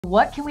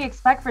What can we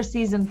expect for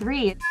season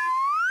 3?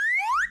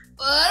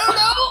 I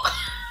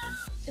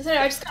don't know.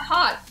 I just got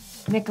hot.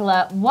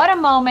 Nicola, what a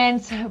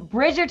moment.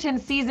 Bridgerton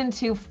season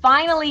 2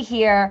 finally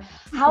here.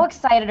 How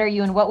excited are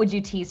you, and what would you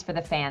tease for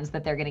the fans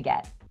that they're gonna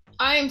get?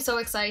 I am so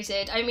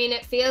excited. I mean,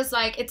 it feels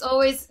like it's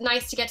always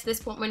nice to get to this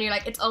point when you're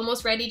like, it's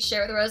almost ready to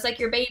share with the world. It's like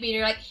your baby and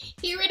you're like,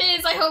 here it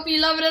is. I hope you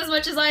love it as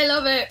much as I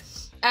love it.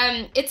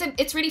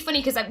 It's really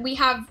funny because we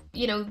have,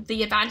 you know,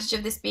 the advantage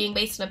of this being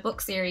based on a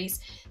book series.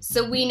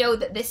 So we know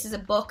that this is a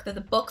book that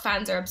the book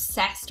fans are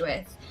obsessed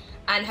with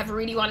and have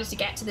really wanted to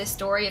get to this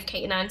story of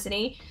Kate and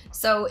Anthony.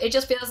 So it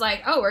just feels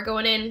like, oh, we're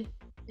going in,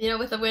 you know,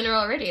 with a winner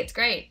already. It's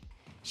great.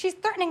 She's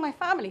threatening my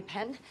family,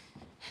 Pen.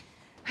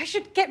 I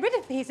should get rid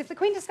of these. If the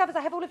Queen discovers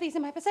I have all of these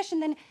in my possession,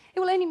 then it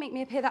will only make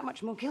me appear that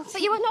much more guilty.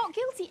 But you are not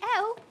guilty,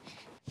 Elle.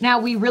 Now,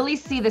 we really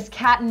see this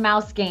cat and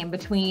mouse game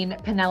between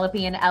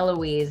Penelope and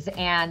Eloise,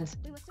 and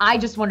I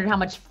just wondered how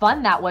much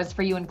fun that was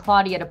for you and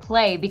Claudia to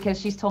play, because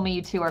she's told me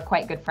you two are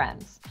quite good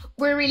friends.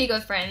 We're really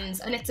good friends,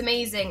 and it's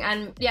amazing.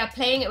 And yeah,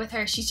 playing it with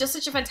her, she's just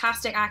such a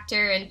fantastic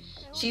actor, and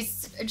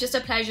she's just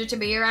a pleasure to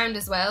be around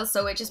as well.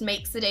 So it just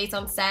makes the days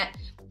on set,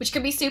 which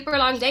can be super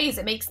long days,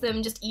 it makes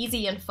them just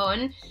easy and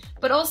fun.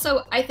 But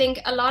also, I think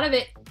a lot of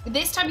it,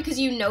 this time, because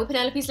you know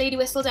Penelope's Lady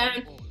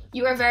Whistledown,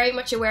 you are very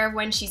much aware of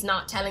when she's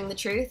not telling the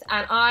truth.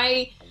 And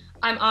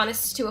I'm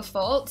honest to a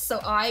fault,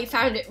 so I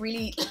found it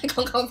really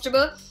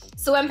uncomfortable.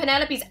 So when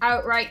Penelope's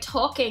outright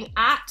talking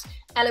at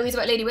Eloise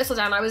about Lady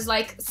Whistledown, I was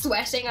like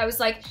sweating. I was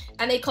like,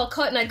 and they'd call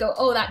cut and I'd go,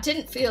 oh, that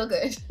didn't feel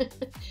good.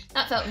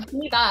 That felt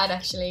really bad,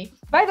 actually.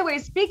 By the way,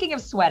 speaking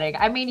of sweating,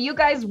 I mean, you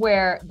guys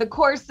wear the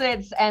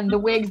corsets and the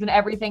wigs and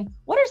everything.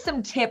 What are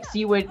some tips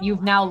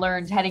you've now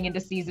learned heading into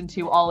season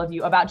 2, all of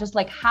you, about just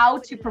like how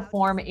to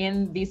perform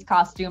in these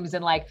costumes,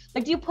 and like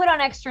do you put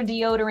on extra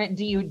deodorant?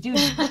 Do you do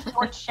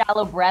short,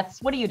 shallow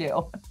breaths? What do you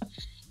do?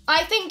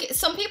 I think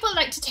some people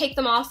like to take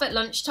them off at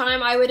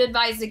lunchtime. I would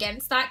advise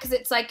against that, because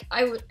it's like,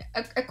 I would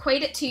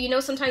equate it to, you know,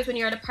 sometimes when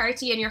you're at a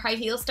party and your high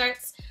heel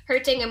starts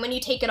hurting, and when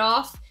you take it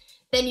off,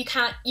 then you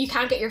can't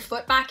get your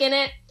foot back in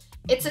it.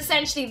 It's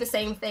essentially the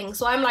same thing.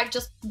 So I'm like,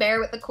 just bear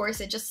with the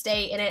corset, just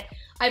stay in it.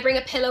 I bring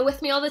a pillow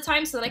with me all the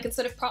time so that I can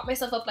sort of prop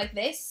myself up like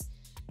this,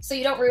 so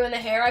you don't ruin the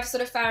hair. I've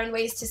sort of found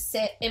ways to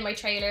sit in my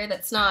trailer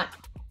that's not,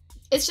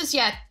 it's just,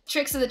 yeah,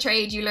 tricks of the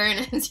trade you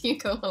learn as you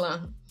go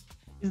along.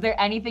 Is there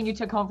anything you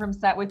took home from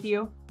set with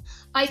you?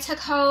 I took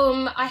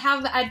home, I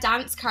have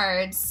dance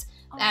cards.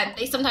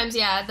 They sometimes,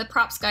 yeah, the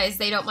props guys,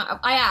 they don't mind.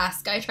 I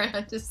ask, I try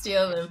not to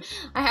steal them.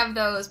 I have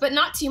those, but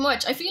not too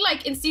much. I feel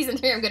like in season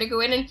 3, I'm going to go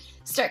in and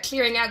start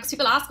clearing out, because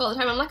people ask all the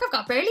time. I'm like, I've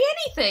got barely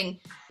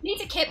anything. I need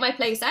to kit my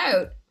place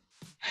out.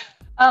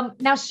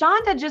 Now,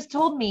 Shonda just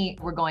told me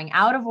we're going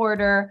out of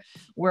order.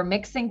 We're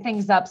mixing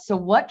things up. So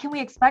what can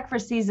we expect for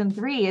season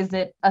 3? Is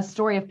it a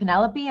story of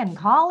Penelope and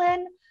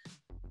Colin?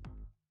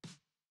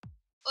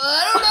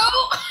 I don't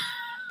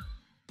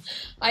know.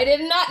 I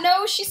did not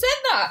know she said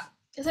that.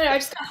 I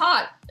just got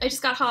hot. I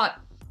just got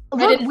hot.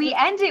 Look, we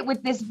end it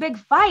with this big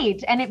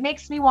fight, and it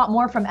makes me want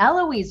more from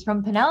Eloise,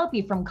 from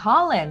Penelope, from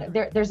Colin.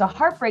 There's a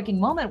heartbreaking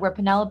moment where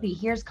Penelope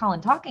hears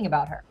Colin talking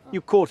about her.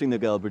 You're courting the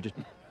girl,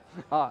 Bridgerton.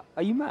 Are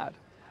you mad?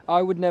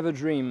 I would never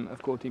dream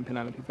of courting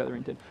Penelope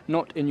Featherington.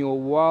 Not in your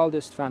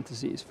wildest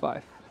fantasies,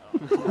 Fife.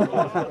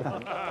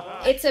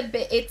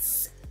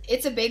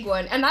 It's a big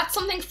one, and that's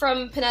something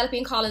from Penelope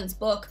and Colin's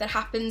book that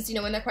happens, you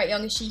know, when they're quite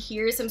young, and she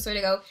hears him sort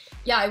of go,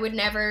 yeah, I would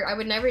never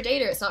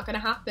date her, it's not going to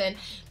happen.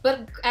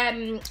 But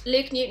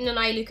Luke Newton and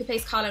I, Luke who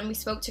plays Colin, we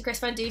spoke to Chris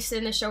Van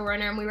Dusen, the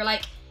showrunner, and we were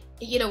like,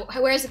 you know,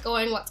 where's it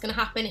going, what's going to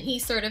happen? And he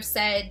sort of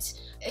said,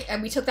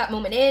 and we took that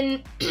moment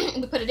in,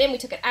 we put it in, we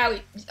took it out,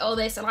 all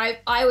this, and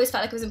I always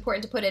felt like it was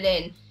important to put it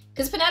in,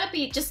 because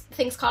Penelope just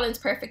thinks Colin's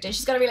perfect, and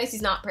she's got to realize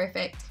he's not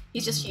perfect,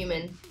 he's just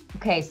human.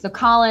 Okay, so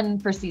Colin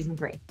for season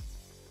 3.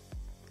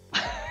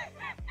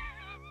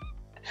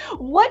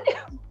 What?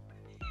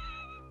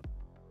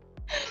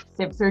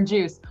 Sips her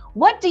juice.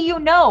 What do you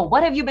know?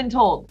 What have you been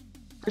told?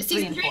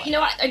 Season 3, you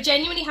know what? I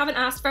genuinely haven't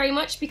asked very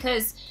much,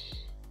 because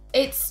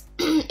it's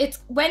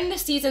when the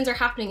seasons are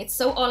happening, it's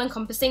so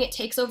all-encompassing, it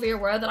takes over your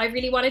world, that I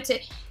really wanted to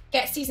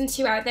get season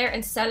 2 out there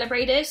and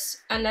celebrate it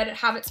and let it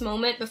have its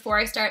moment before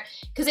I start,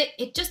 because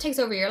it just takes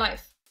over your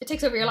life. It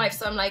takes over your life.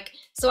 So I'm like,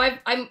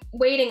 I'm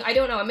waiting, I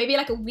don't know, maybe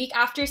like a week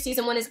after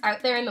season 1 is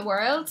out there in the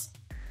world,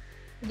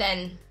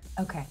 then.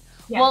 Okay.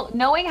 Yeah. Well,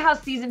 knowing how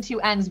season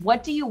 2 ends,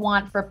 what do you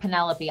want for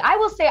Penelope? I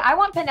will say, I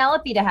want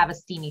Penelope to have a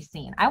steamy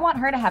scene. I want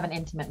her to have an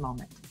intimate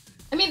moment.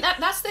 I mean,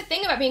 that's the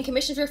thing about being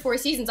commissioned for 4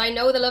 seasons. I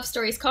know the love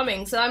story's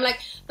coming, so I'm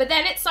like, but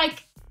then it's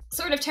like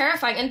sort of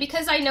terrifying. And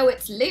because I know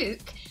it's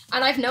Luke,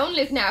 and I've known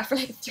Luke now for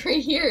like 3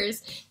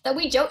 years, that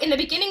we joke, in the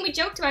beginning we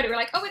joked about it. We're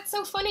like, oh, it's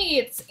so funny.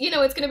 It's, you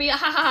know, it's going to be a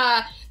ha ha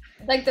ha,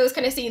 like those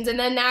kind of scenes. And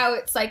then now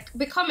it's like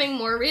becoming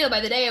more real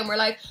by the day. And we're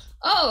like,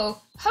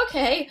 oh,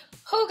 okay.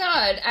 Oh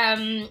God,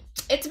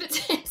 it's a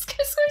bit, it's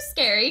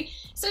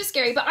so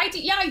scary, but I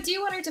do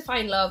want her to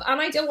find love,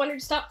 and I don't want her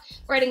to stop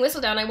writing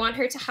Whistledown. I want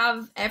her to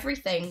have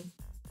everything.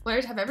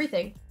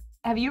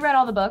 Have you read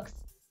all the books?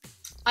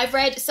 I've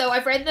read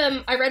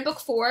them. I read book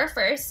 4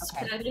 first,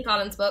 Okay. Penelope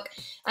Coughlan's book,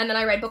 and then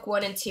I read book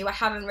 1 and 2. I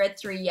haven't read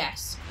 3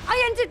 yet.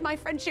 I ended my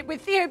friendship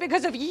with Theo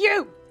because of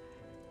you.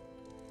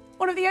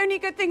 One of the only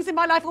good things in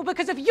my life, all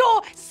because of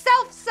your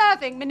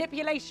self-serving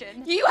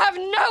manipulation. You have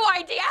no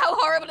idea how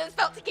horrible it's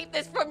felt to keep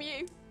this from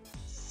you.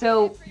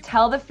 So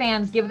tell the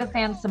fans, give the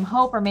fans some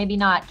hope, or maybe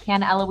not.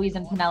 Can Eloise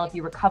and Penelope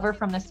recover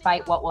from this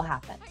fight? What will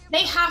happen?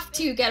 They have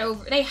to get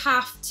over. They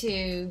have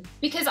to,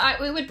 because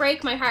it would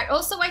break my heart.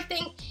 Also, I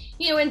think,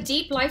 you know, in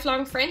deep,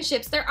 lifelong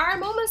friendships, there are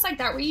moments like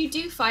that where you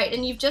do fight,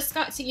 and you've just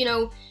got to, you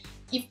know,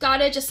 you've got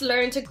to just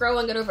learn to grow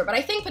and get over it. But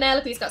I think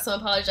Penelope's got some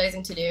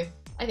apologizing to do.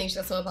 I think she's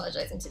got some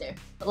apologizing to do.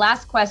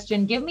 Last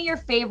question. Give me your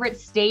favorite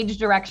stage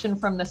direction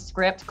from the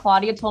script.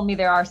 Claudia told me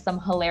there are some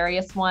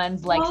hilarious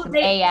ones, like some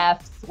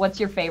AFs. What's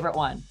your favorite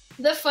one?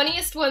 The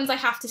funniest ones, I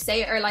have to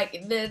say, are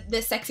like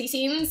the sexy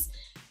scenes.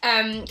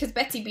 Because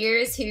Betsy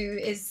Beers, who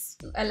is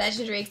a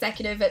legendary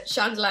executive at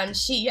Shondaland,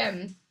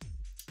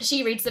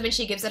 she reads them and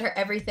she gives it her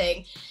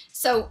everything.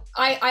 So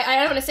I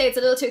don't want to say it's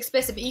a little too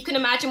explicit, but you can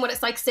imagine what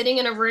it's like sitting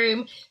in a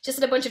room, just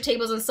at a bunch of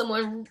tables, and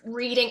someone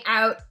reading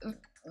out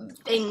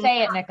things.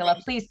 Say it, Nicola.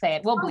 Please say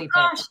it. We'll bleep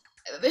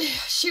it.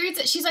 She reads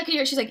it. She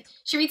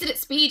reads it at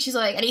speed. She's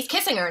like, and he's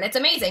kissing her, and it's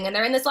amazing. And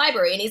they're in this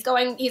library, and he's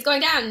going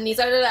down, and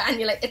and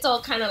you're like, it's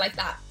all kind of like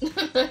that.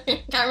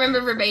 Can't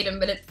remember verbatim,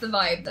 but it's the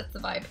vibe. That's the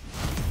vibe.